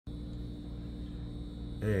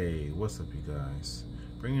Hey, what's up, you guys?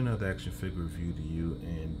 Bringing another action figure review to you,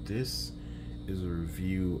 and this is a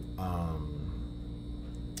review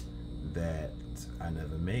that I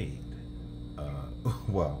never made.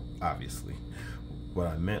 Well, obviously, what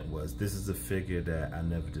I meant was this is a figure that I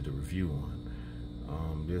never did a review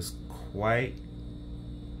on. There's quite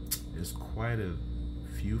a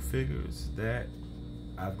few figures that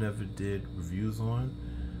I've never did reviews on,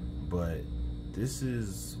 but this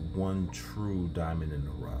is one true diamond in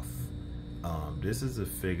the rough. This is a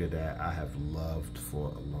figure that I have loved for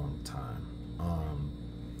a long time.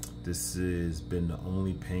 This has been the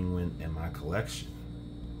only penguin in my collection.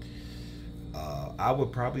 I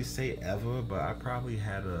would probably say ever, but I probably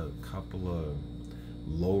had a couple of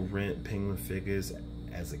low rent penguin figures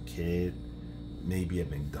as a kid, maybe a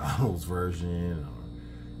McDonald's version,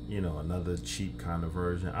 or another cheap kind of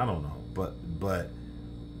version. I don't know, but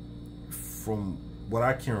from what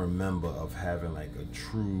I can remember of having like a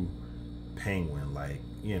true penguin, like,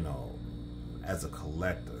 as a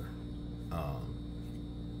collector,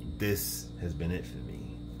 this has been it for me.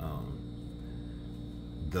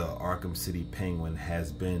 The Arkham City penguin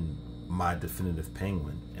has been my definitive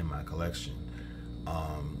penguin in my collection.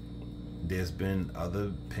 There's been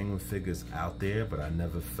other penguin figures out there, but I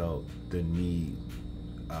never felt the need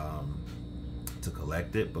to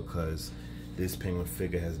collect it because this penguin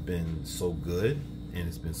figure has been so good, and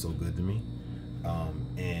it's been so good to me.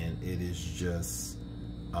 And it is just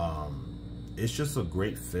a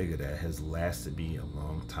great figure that has lasted me a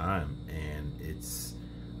long time, and it's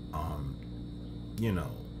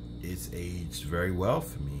it's aged very well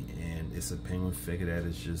for me, and it's a penguin figure that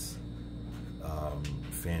is just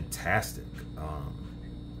fantastic.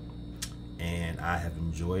 And I have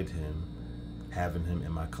enjoyed having him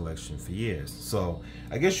in my collection for years. So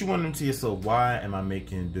I guess you wondering to yourself, why am I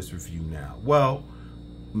making this review now? Well,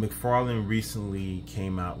 McFarlane recently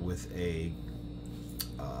came out with a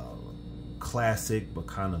classic but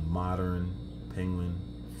kind of modern penguin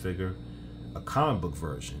figure, a comic book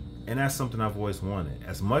version, and that's something I've always wanted.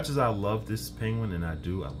 As much as I love this penguin, and I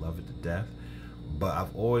love it to death, but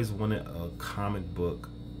I've always wanted a comic book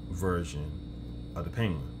version of the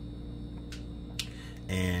penguin,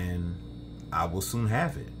 and I will soon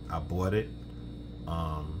have it. I bought it,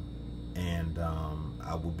 and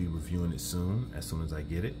I will be reviewing it soon as I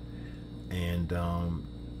get it. And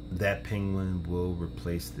that penguin will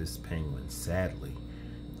replace this penguin, sadly.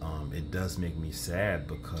 It does make me sad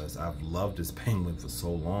because I've loved this penguin for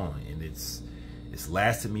so long, and it's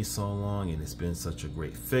lasted me so long, and it's been such a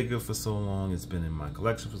great figure for so long. It's been in my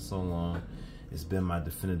collection for so long. It's been my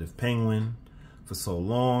definitive penguin for so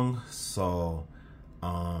long. So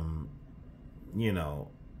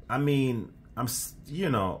I mean, I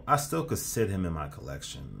still could sit him in my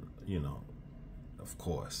collection, of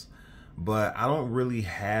course, but I don't really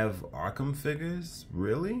have Arkham figures,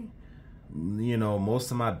 really.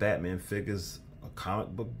 Most of my Batman figures are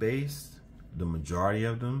comic book based, the majority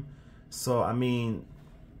of them. So, I mean,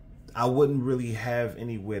 I wouldn't really have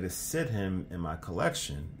anywhere to sit him in my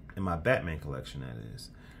collection, in my Batman collection, that is.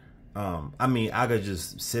 I mean, I could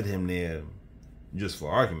just sit him there just for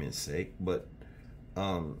argument's sake, but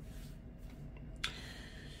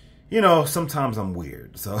sometimes I'm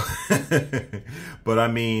weird, so but I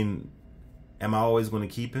mean, am I always going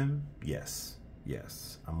to keep him? Yes,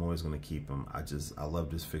 I'm always going to keep him. I love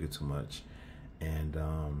this figure too much, and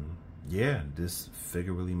yeah, this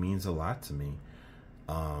figure really means a lot to me.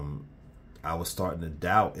 I was starting to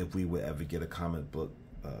doubt if we would ever get a comic book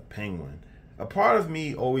penguin. A part of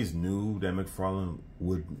me always knew that McFarlane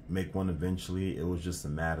would make one eventually. It was just a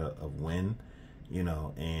matter of when,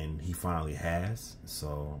 and he finally has.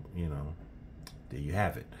 So, there you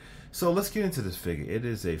have it. So let's get into this figure. It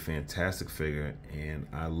is a fantastic figure, and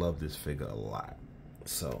I love this figure a lot.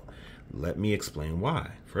 So let me explain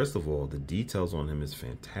why. First of all, the details on him is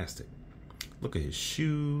fantastic. Look at his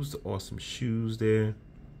shoes, the awesome shoes there.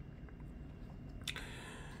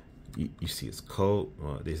 You see his coat.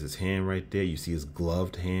 There's his hand right there. You see his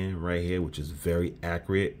gloved hand right here, which is very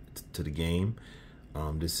accurate to the game.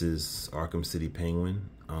 This is Arkham City Penguin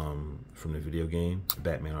from the video game,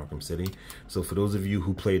 Batman Arkham City. So for those of you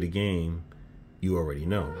who play the game, you already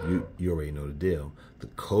know. You already know the deal. The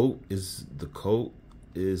coat is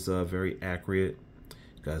very accurate.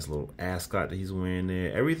 Got his little ascot that he's wearing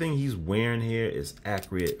there. Everything he's wearing here is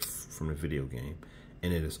accurate from the video game,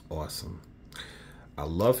 and it is awesome. I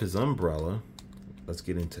love his umbrella. Let's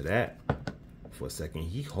get into that for a second.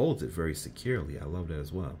 He holds it very securely. I love that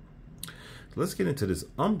as well. Let's get into this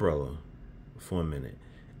umbrella for a minute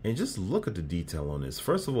and just look at the detail on this.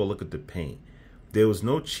 First of all, look at the paint. There was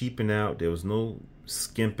no cheaping out. There was no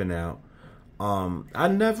skimping out. I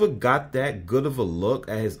never got that good of a look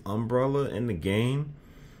at his umbrella in the game.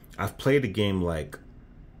 I've played the game like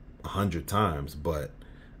 100 times, but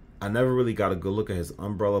I never really got a good look at his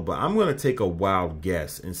umbrella. But I'm going to take a wild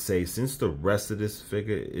guess and say, since the rest of this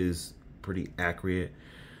figure is pretty accurate,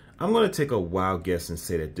 I'm going to take a wild guess and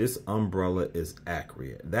say that this umbrella is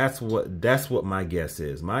accurate. That's what my guess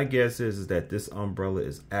is. My guess is that this umbrella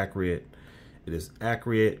is accurate. It is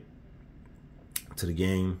accurate to the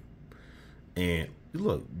game. And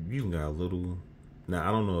look, you got a little... Now,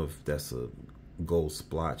 I don't know if that's a gold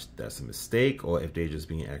splotch, that's a mistake, or if they're just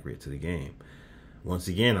being accurate to the game. Once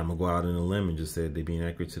again, I'm going to go out on a limb and just say they're being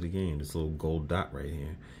accurate to the game. This little gold dot right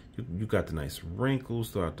here. You got the nice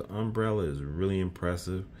wrinkles throughout the umbrella. It's really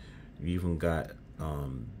impressive. You even got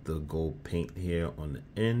the gold paint here on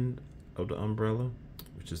the end of the umbrella,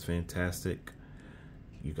 which is fantastic.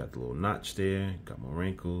 You got the little notch there. Got more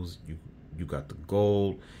wrinkles. You got the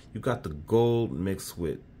gold. You got the gold mixed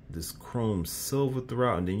with this chrome silver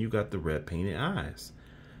throughout, and then you got the red painted eyes.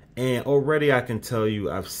 And already I can tell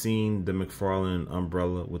you I've seen the McFarlane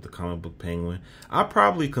umbrella with the comic book penguin. I'll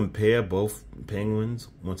probably compare both penguins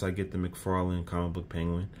once I get the McFarlane comic book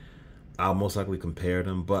penguin. I'll most likely compare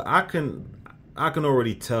them, but I can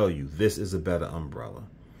already tell you this is a better umbrella.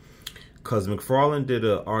 Because McFarlane did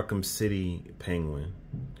a Arkham City penguin,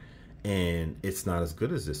 and it's not as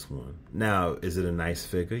good as this one. Now, is it a nice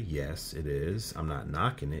figure? Yes, it is. I'm not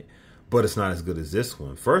knocking it, but it's not as good as this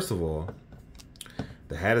one. First of all,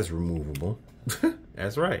 the hat is removable.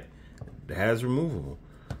 That's right. The hat is removable.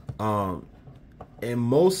 And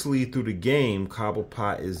mostly through the game,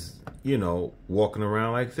 Cobblepot is, you know, walking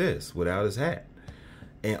around like this without his hat.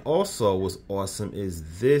 And also what's awesome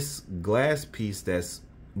is this glass piece that's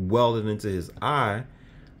welded into his eye,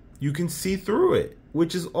 you can see through it,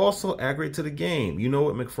 which is also accurate to the game. You know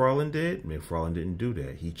what McFarlane did? McFarlane didn't do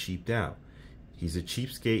that. He cheaped out. He's a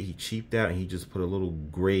cheapskate. He cheaped out and he just put a little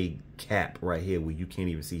gray cap right here where you can't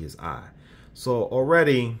even see his eye. So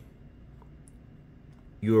already,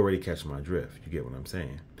 you already catch my drift. You get what I'm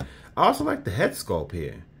saying? I also like the head sculpt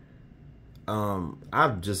here.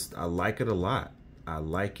 I like it a lot. I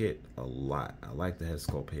like it a lot. I like the head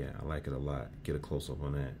sculpt here. I like it a lot. Get a close up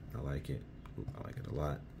on that. I like it. I like it a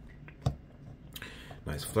lot.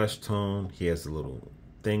 Nice flesh tone. He has a little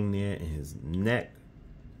thing there in his neck.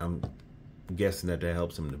 I'm guessing that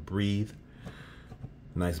helps him to breathe.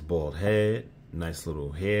 Nice bald head. Nice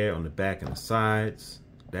little hair on the back and the sides.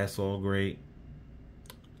 That's all great.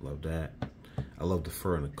 Love that. I love the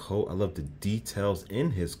fur in the coat. I love the details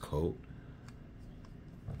in his coat.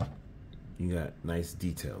 You got nice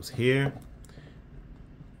details here.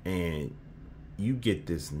 And you get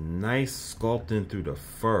this nice sculpting through the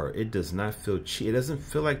fur. It does not feel cheap. It doesn't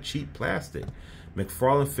feel like cheap plastic.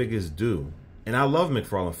 McFarlane figures do. And I love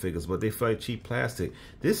McFarlane figures, but they feel like cheap plastic.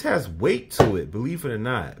 This has weight to it, believe it or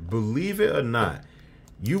not. Believe it or not.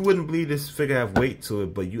 You wouldn't believe this figure have weight to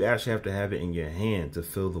it, but you actually have to have it in your hand to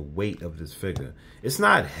feel the weight of this figure. It's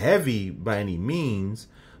not heavy by any means,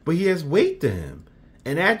 but he has weight to him.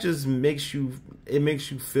 And that just makes you, it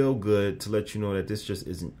makes you feel good to let you know that this just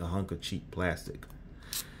isn't a hunk of cheap plastic.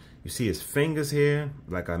 You see his fingers here.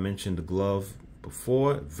 Like I mentioned the glove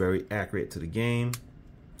before, very accurate to the game.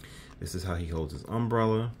 This is how he holds his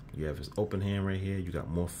umbrella. You have his open hand right here. You got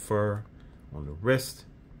more fur on the wrist.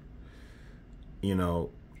 You know,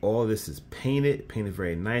 all this is painted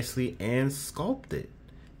very nicely and sculpted.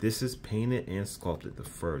 This is painted and sculpted. The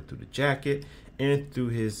fur through the jacket and through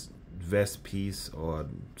his vest piece or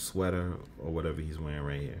sweater or whatever he's wearing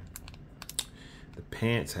right here. The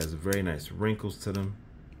pants has very nice wrinkles to them.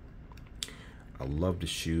 I love the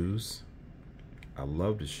shoes. I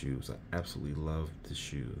love the shoes. I absolutely love the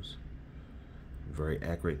shoes. Very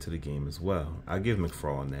accurate to the game as well. I give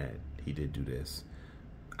McFarlane that. He did do this,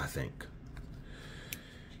 I think.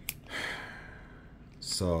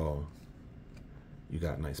 So you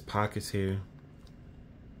got nice pockets here.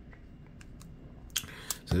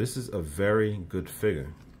 So this is a very good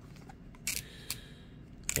figure.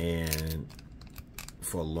 And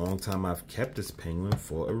for a long time, I've kept this penguin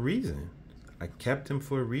for a reason. I kept him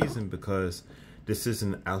for a reason because this is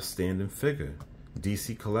an outstanding figure.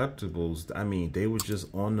 DC Collectibles, I mean, they were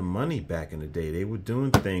just on the money back in the day. They were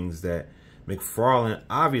doing things that McFarlane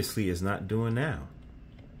obviously is not doing now.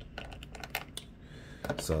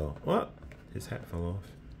 So, well, his hat fell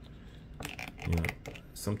off. You know,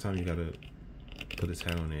 sometimes you gotta put his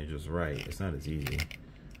hat on there just right. It's not as easy.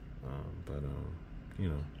 But you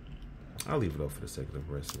know, I'll leave it up for the sake of the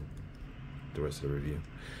rest of the review.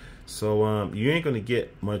 So, you ain't gonna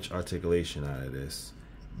get much articulation out of this.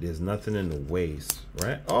 There's nothing in the waist,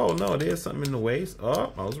 right? Oh no, there's something in the waist.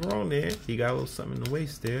 Oh, I was wrong there. He got a little something in the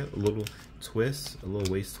waist there. A little twist, a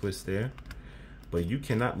little waist twist there. But you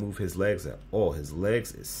cannot move his legs at all. His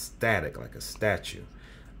legs is static like a statue.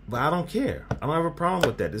 But I don't care. I don't have a problem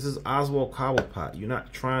with that. This is Oswald Cobblepot. You're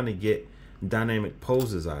not trying to get dynamic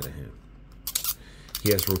poses out of him.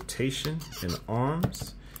 He has rotation in the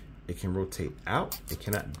arms. It can rotate out. It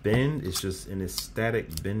cannot bend. It's just in this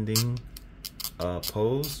static bending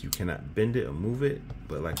pose. You cannot bend it or move it.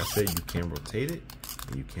 But like I said, you can rotate it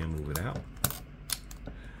and you can move it out.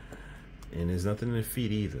 And there's nothing in the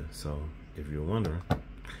feet either. So if you're wondering,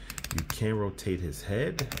 you can rotate his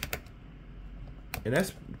head. And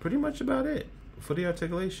that's pretty much about it for the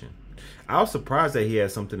articulation. I was surprised that he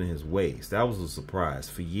had something in his waist. That was a surprise.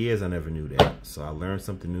 For years, I never knew that. So I learned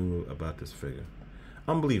something new about this figure.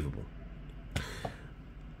 Unbelievable.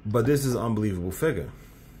 But this is an unbelievable figure.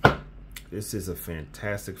 This is a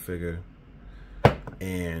fantastic figure.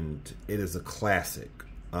 And it is a classic.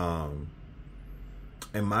 In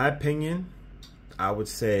my opinion, I would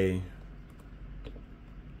say,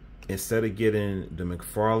 instead of getting the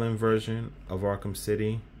McFarlane version of Arkham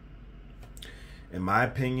City, in my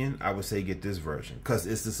opinion, I would say get this version. Because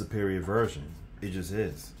it's the superior version. It just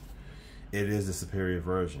is. It is the superior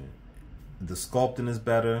version. The sculpting is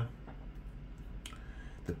better.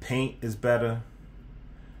 The paint is better.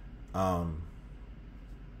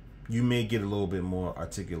 You may get a little bit more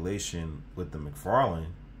articulation with the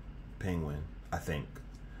McFarlane Penguin, I think.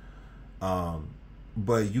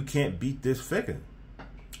 But you can't beat this figure.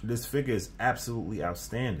 This figure is absolutely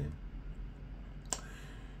outstanding.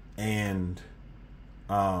 And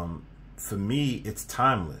for me, it's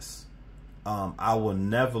timeless. I will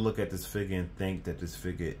never look at this figure and think that this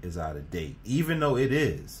figure is out of date, even though it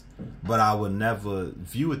is. But I would never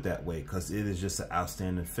view it that way because it is just an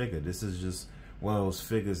outstanding figure. This is just one of those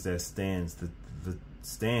figures that stands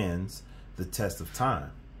the test of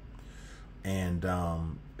time. And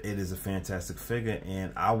it is a fantastic figure,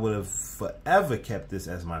 and I would have forever kept this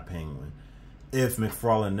as my Penguin if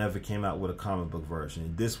McFarlane never came out with a comic book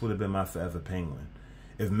version. This would have been my forever Penguin.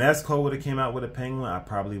 If Mezco would have came out with a Penguin, I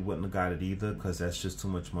probably wouldn't have got it either because that's just too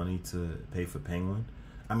much money to pay for Penguin.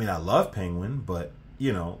 I mean, I love Penguin, but,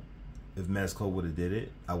 you know, if Mezco would have did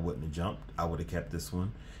it, I wouldn't have jumped. I would have kept this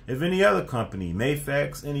one. If any other company,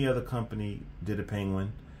 Mayfax, any other company did a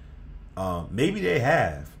Penguin, maybe they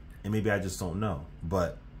have, and maybe I just don't know.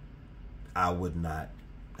 But I would not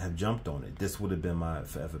have jumped on it. This would have been my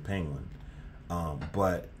forever Penguin.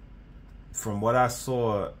 But from what I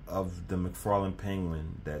saw of the McFarlane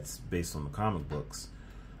Penguin that's based on the comic books,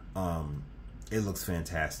 it looks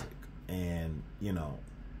fantastic. And, you know,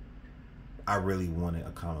 I really wanted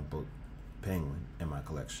a comic book Penguin in my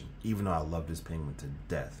collection, even though I love this Penguin to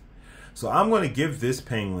death. So I'm going to give this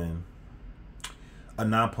Penguin a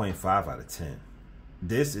 9.5 out of 10.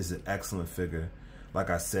 This is an excellent figure. Like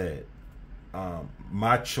I said,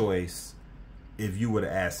 my choice, if you would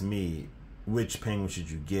have asked me which Penguin should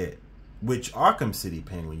you get, which Arkham City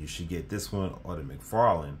Penguin you should get, this one or the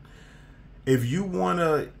McFarlane. If you want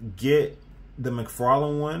to get the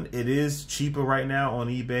McFarlane one, it is cheaper right now on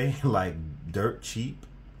eBay, like dirt cheap,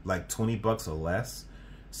 like 20 bucks or less.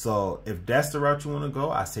 So if that's the route you want to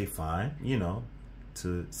go, I say fine, you know,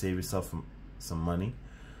 to save yourself some money.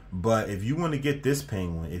 But if you want to get this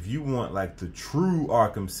Penguin, if you want like the true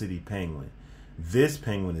Arkham City Penguin, this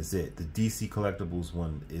Penguin is it. The DC Collectibles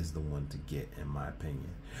one is the one to get, in my opinion.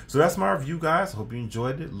 So that's my review, guys. Hope you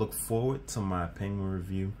enjoyed it. Look forward to my Penguin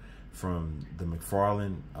review from the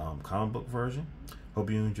McFarlane comic book version. Hope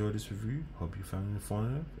you enjoyed this review. Hope you found it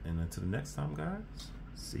informative. And until the next time, guys,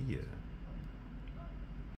 see ya.